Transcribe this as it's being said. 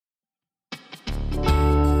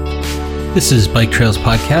This is Bike Trails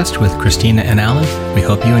Podcast with Christina and Alan. We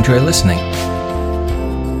hope you enjoy listening.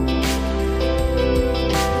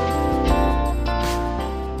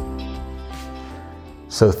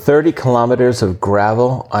 So 30 kilometers of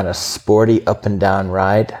gravel on a sporty up and down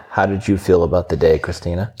ride. How did you feel about the day,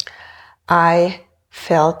 Christina? I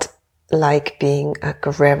felt like being a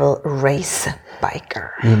gravel race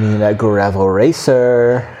biker. You mean a gravel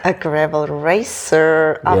racer? A gravel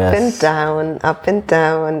racer, up and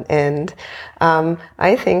down. And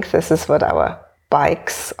I think this is what our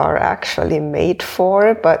bikes are actually made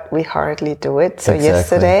for, but we hardly do it. So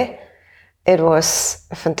Yesterday, it was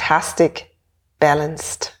a fantastic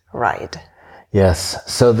balanced ride. Yes.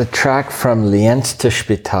 So the track from Lienz to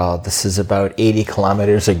Spital, this is about 80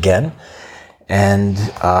 kilometers again. And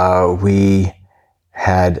we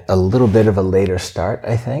had a little bit of a later start,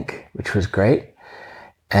 I think, which was great.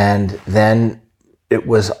 And then it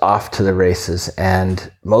was off to the races. And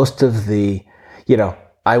most of the,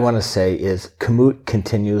 I want to say is Komoot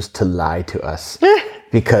continues to lie to us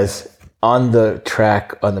because on the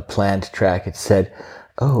track, on the planned track, it said,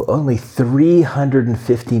 only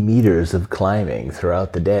 350 meters of climbing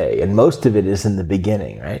throughout the day. And most of it is in the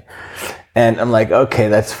beginning, right? And I'm like, okay,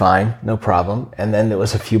 that's fine. No problem. And then there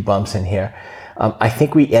was a few bumps in here. I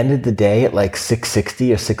think we ended the day at like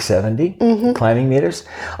 660 or 670 climbing meters.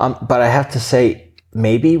 But I have to say,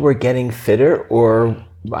 maybe we're getting fitter, or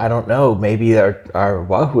I don't know, maybe our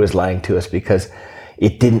Wahoo is lying to us because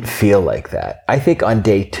it didn't feel like that. I think on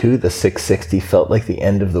day 2, the 660 felt like the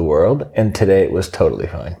end of the world, and today it was totally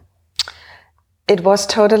fine. It was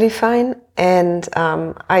totally fine, and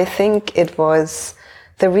I think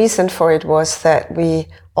the reason for it was that we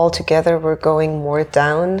altogether were going more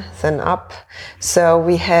down than up. So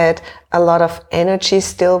we had a lot of energy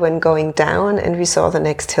still when going down, and we saw the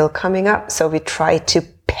next hill coming up. So we tried to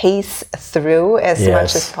pace through as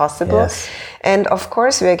much as possible. Yes. And of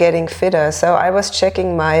course we're getting fitter. So I was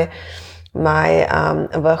checking my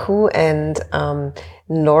Wahoo, and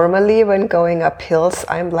normally when going up hills,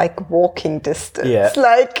 I'm like walking distance,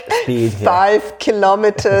 like speed, 5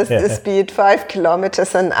 kilometers, the speed 5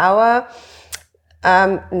 kilometers an hour.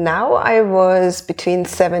 Now I was between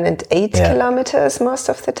 7 and 8 kilometers most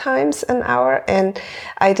of the times an hour, and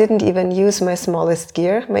I didn't even use my smallest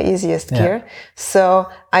gear, my easiest gear. So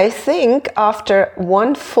I think after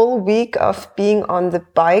one full week of being on the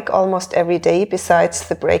bike almost every day, besides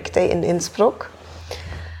the break day in Innsbruck,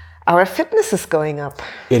 our fitness is going up.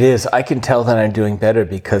 It is. I can tell that I'm doing better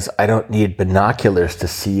because I don't need binoculars to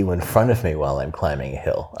see you in front of me while I'm climbing a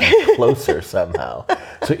hill. I'm closer somehow.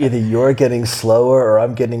 So either you're getting slower or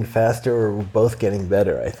I'm getting faster, or we're both getting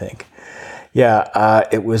better, I think. Yeah,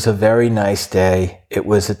 it was a very nice day. It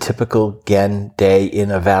was a typical Gen day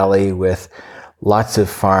in a valley with lots of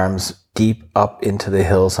farms deep up into the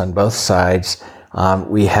hills on both sides.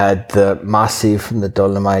 We had the Massiv from the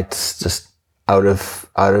Dolomites just out of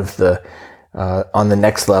the on the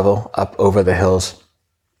next level up over the hills.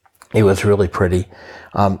 It was really pretty.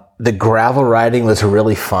 The gravel riding was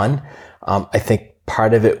really fun. I think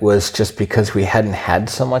part of it was just because we hadn't had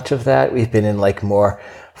so much of that. We've been in like more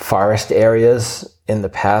forest areas in the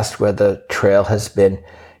past where the trail has been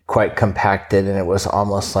quite compacted and it was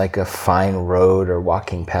almost like a fine road or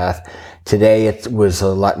walking path. Today it was a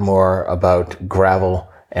lot more about gravel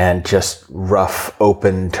and just rough,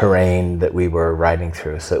 open terrain that we were riding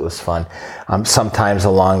through. So it was fun. Sometimes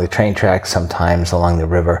along the train tracks, sometimes along the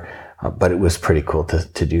river, but it was pretty cool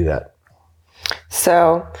to do that.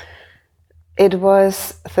 So it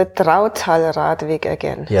was the Drautal Radweg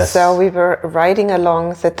again. Yes. So we were riding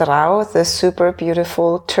along the Drau, the super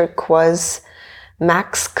beautiful turquoise,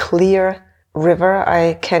 max clear river,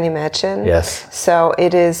 I can imagine. Yes. So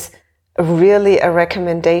it is really a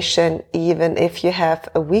recommendation, even if you have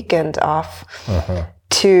a weekend off,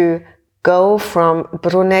 to go from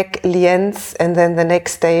Bruneck, Lienz, and then the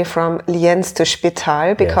next day from Lienz to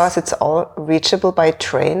Spital, because it's all reachable by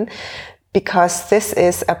train, because this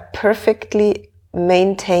is a perfectly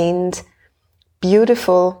maintained,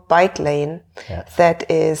 beautiful bike lane that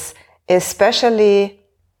is, especially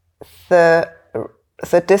the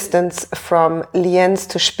distance from Lienz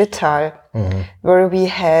to Spital, where we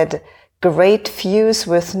had great views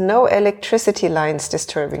with no electricity lines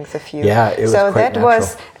disturbing the view. Yeah, it was so quite that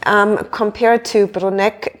natural. was compared to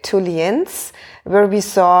Bruneck to Lienz, where we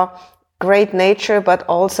saw great nature, but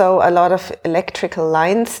also a lot of electrical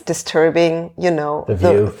lines disturbing,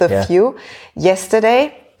 the view.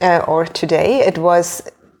 Yesterday or today, it was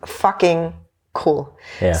fucking cool.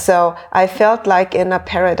 Yeah. So I felt like in a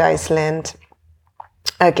paradise land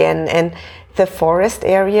again, and the forest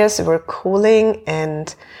areas were cooling,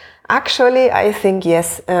 and Actually, I think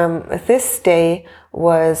yes. This day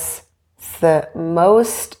was the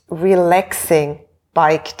most relaxing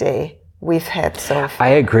bike day we've had so far.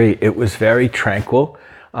 I agree. It was very tranquil.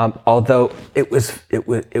 Although it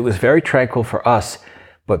was very tranquil for us,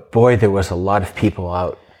 but boy, there was a lot of people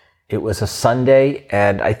out. It was a Sunday,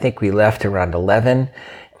 and I think we left around 11,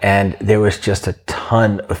 and there was just a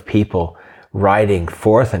ton of people riding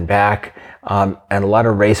forth and back, and a lot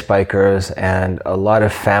of race bikers and a lot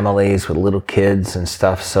of families with little kids and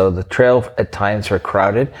stuff. So the trail at times were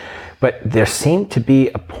crowded, but there seemed to be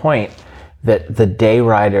a point that the day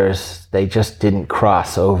riders, they just didn't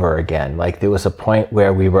cross over again. Like there was a point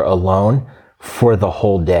where we were alone for the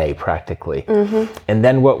whole day practically. And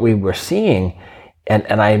then what we were seeing,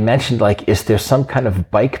 and I mentioned like, is there some kind of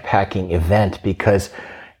bike packing event? Because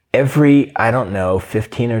every, I don't know,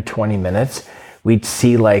 15 or 20 minutes, we'd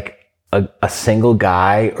see like a single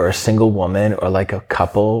guy or a single woman or like a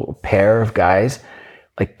couple, pair of guys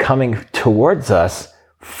like coming towards us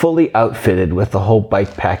fully outfitted with the whole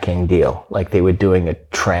bike packing deal. Like they were doing a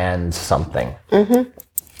trans something.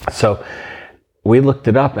 So we looked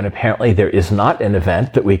it up, and apparently there is not an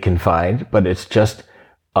event that we can find, but it's just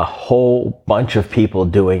a whole bunch of people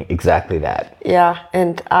doing exactly that. Yeah,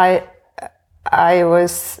 and I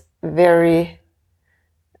was very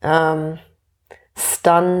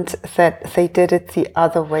stunned that they did it the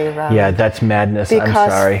other way around. Yeah, that's madness. Because I'm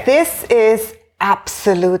sorry. This is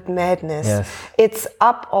absolute madness. Yes. It's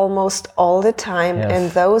up almost all the time, Yes.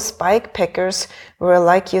 and those bike packers were,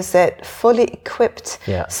 like you said, fully equipped.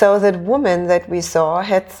 Yeah. So that woman that we saw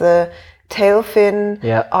had the tail fin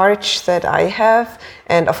Yeah. arch that I have,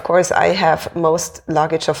 and of course I have most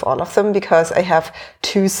luggage of all of them because I have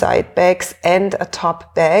 2 side bags and a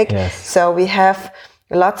top bag. Yes. So we have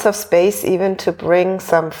lots of space even to bring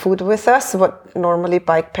some food with us, what normally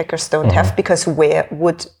bike packers don't have, because where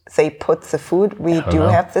would they put the food? We do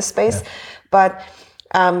have the space. But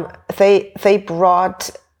they brought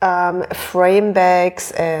frame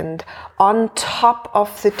bags, and on top of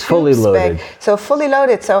the Fully tubes loaded. bag. So fully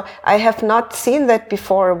loaded. So I have not seen that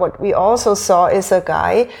before. What we also saw is a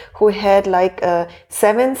guy who had like a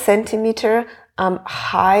 7 centimeter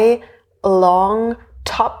high, long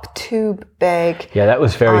top tube bag. Yeah, that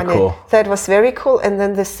was very on cool. it. That was very cool. And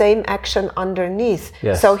then the same action underneath.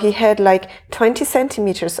 Yes. So he had like 20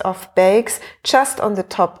 centimeters of bags just on the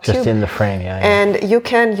top Just tube. in the frame, yeah. And you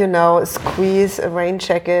can, squeeze rain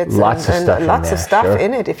jackets Lots of and stuff in lots of there, stuff sure.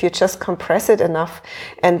 in it if you just compress it enough.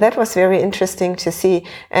 And that was very interesting to see.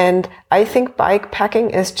 And I think bike packing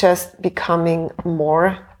is just becoming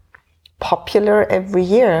more popular every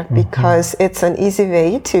year because it's an easy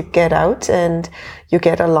way to get out and you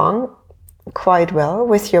get along quite well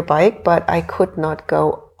with your bike, but I could not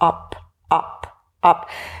go up.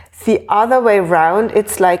 The other way round,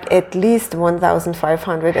 it's like at least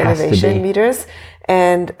 1,500 Has to elevation be. meters,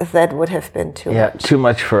 and that would have been too Yeah, much. too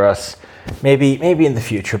much for us. Maybe in the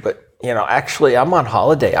future, but actually I'm on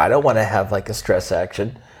holiday. I don't want to have like a stress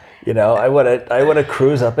action. I want to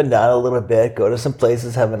cruise up and down a little bit, go to some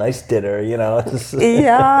places, have a nice dinner,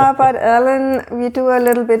 Yeah, but Ellen, we do a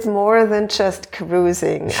little bit more than just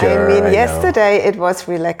cruising. Sure, I mean, I know. yesterday it was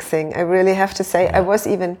relaxing. I really have to say, I was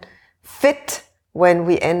even fit when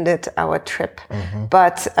we ended our trip.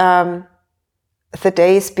 But the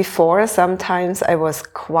days before, sometimes I was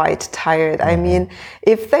quite tired. I mean,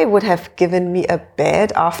 if they would have given me a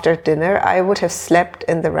bed after dinner, I would have slept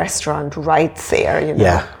in the restaurant right there,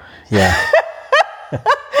 Yeah.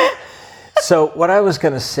 So what I was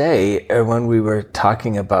going to say when we were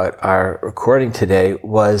talking about our recording today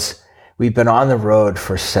was we've been on the road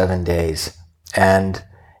for 7 days, and,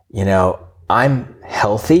 I'm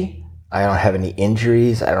healthy. I don't have any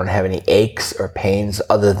injuries. I don't have any aches or pains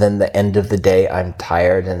other than the end of the day. I'm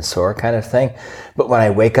tired and sore kind of thing. But when I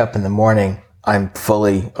wake up in the morning, I'm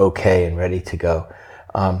fully okay and ready to go.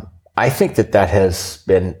 I think that has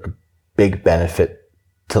been a big benefit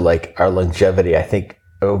to like our longevity. I think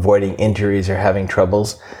avoiding injuries or having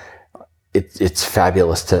troubles, it's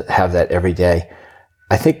fabulous to have that every day.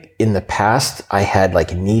 I think in the past I had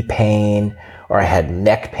like knee pain or I had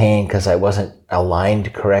neck pain because I wasn't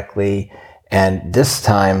aligned correctly. And this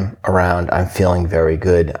time around, I'm feeling very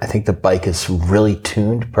good. I think the bike is really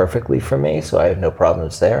tuned perfectly for me, so I have no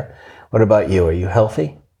problems there. What about you? Are you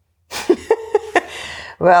healthy?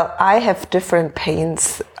 Well, I have different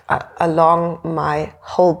pains along my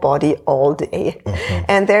whole body all day,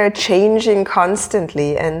 and they're changing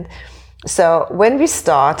constantly. And so when we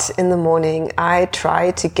start in the morning, I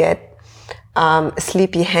try to get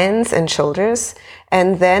sleepy hands and shoulders.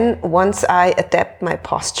 And then once I adapt my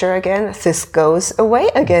posture again, this goes away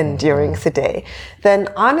again during the day. Then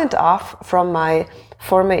on and off from my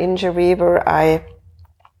former injury where I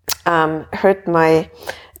hurt my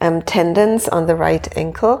tendons on the right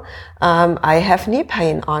ankle, I have knee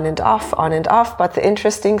pain on and off. But the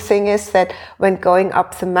interesting thing is that when going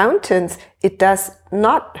up the mountains, it does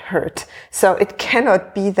not hurt. So it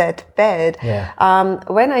cannot be that bad. Yeah.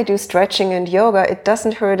 When I do stretching and yoga, it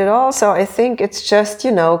doesn't hurt at all. So I think it's just,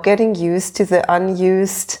 getting used to the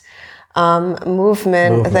unused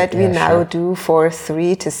movement that we now do for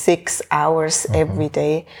 3 to 6 hours every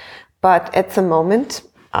day. But at the moment,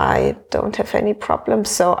 I don't have any problems.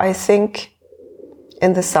 So I think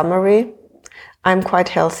in the summary, I'm quite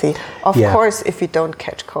healthy. Of course, if we don't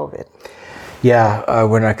catch COVID. Yeah,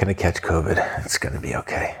 we're not going to catch COVID. It's going to be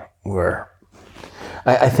okay.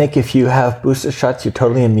 I think if you have booster shots, you're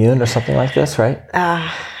totally immune or something like this, right?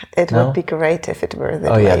 It would be great if it were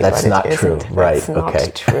that way. Oh yeah, that's not true. Right, that's not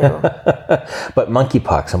okay. true. But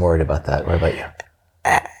monkeypox, I'm worried about that. What about you?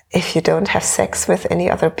 If you don't have sex with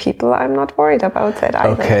any other people, I'm not worried about that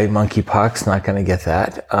either. Okay, monkeypox, not going to get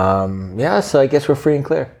that. So I guess we're free and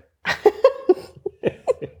clear.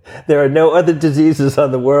 There are no other diseases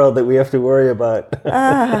on the world that we have to worry about.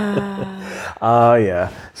 Yeah.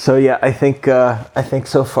 So yeah, I think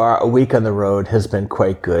so far a week on the road has been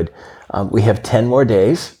quite good. We have 10 more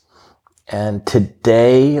days, and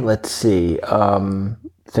today, let's see,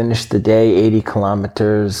 finished the day 80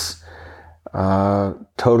 kilometers.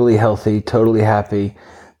 Totally healthy, totally happy.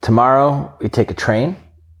 Tomorrow we take a train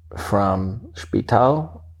from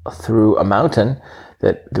Spital through a mountain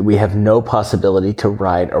that we have no possibility to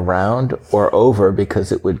ride around or over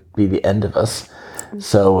because it would be the end of us.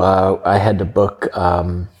 So I had to book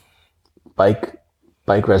bike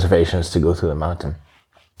reservations to go through the mountain.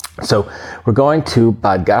 So we're going to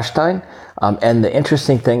Bad Gastein. And the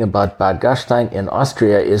interesting thing about Bad Gastein in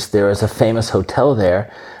Austria is there is a famous hotel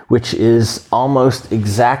there, which is almost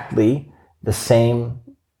exactly the same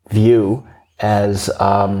view as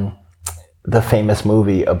the famous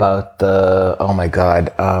movie about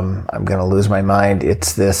I'm going to lose my mind.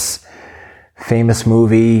 It's this famous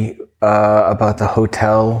movie about the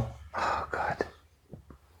hotel. Oh, God.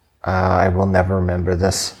 I will never remember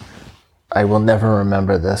this.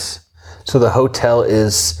 So the hotel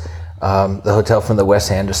is the hotel from the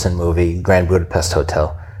Wes Anderson movie, Grand Budapest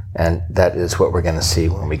Hotel. And that is what we're going to see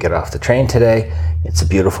when we get off the train today. It's a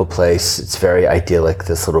beautiful place. It's very idyllic,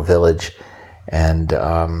 this little village. And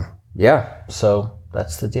so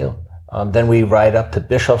that's the deal. Then we ride up to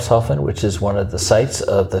Bischofshofen, which is one of the sites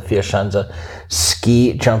of the Vierschanze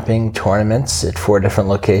ski jumping tournaments at 4 different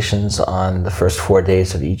locations on the first 4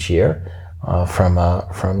 days of each year from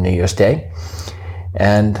New Year's Day.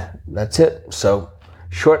 And that's it. So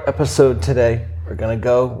short episode today. We're going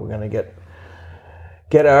to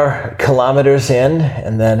get our kilometers in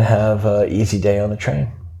and then have an easy day on the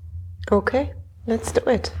train. Okay, let's do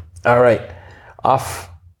it. All right, off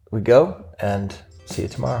we go and see you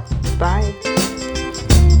tomorrow. Bye.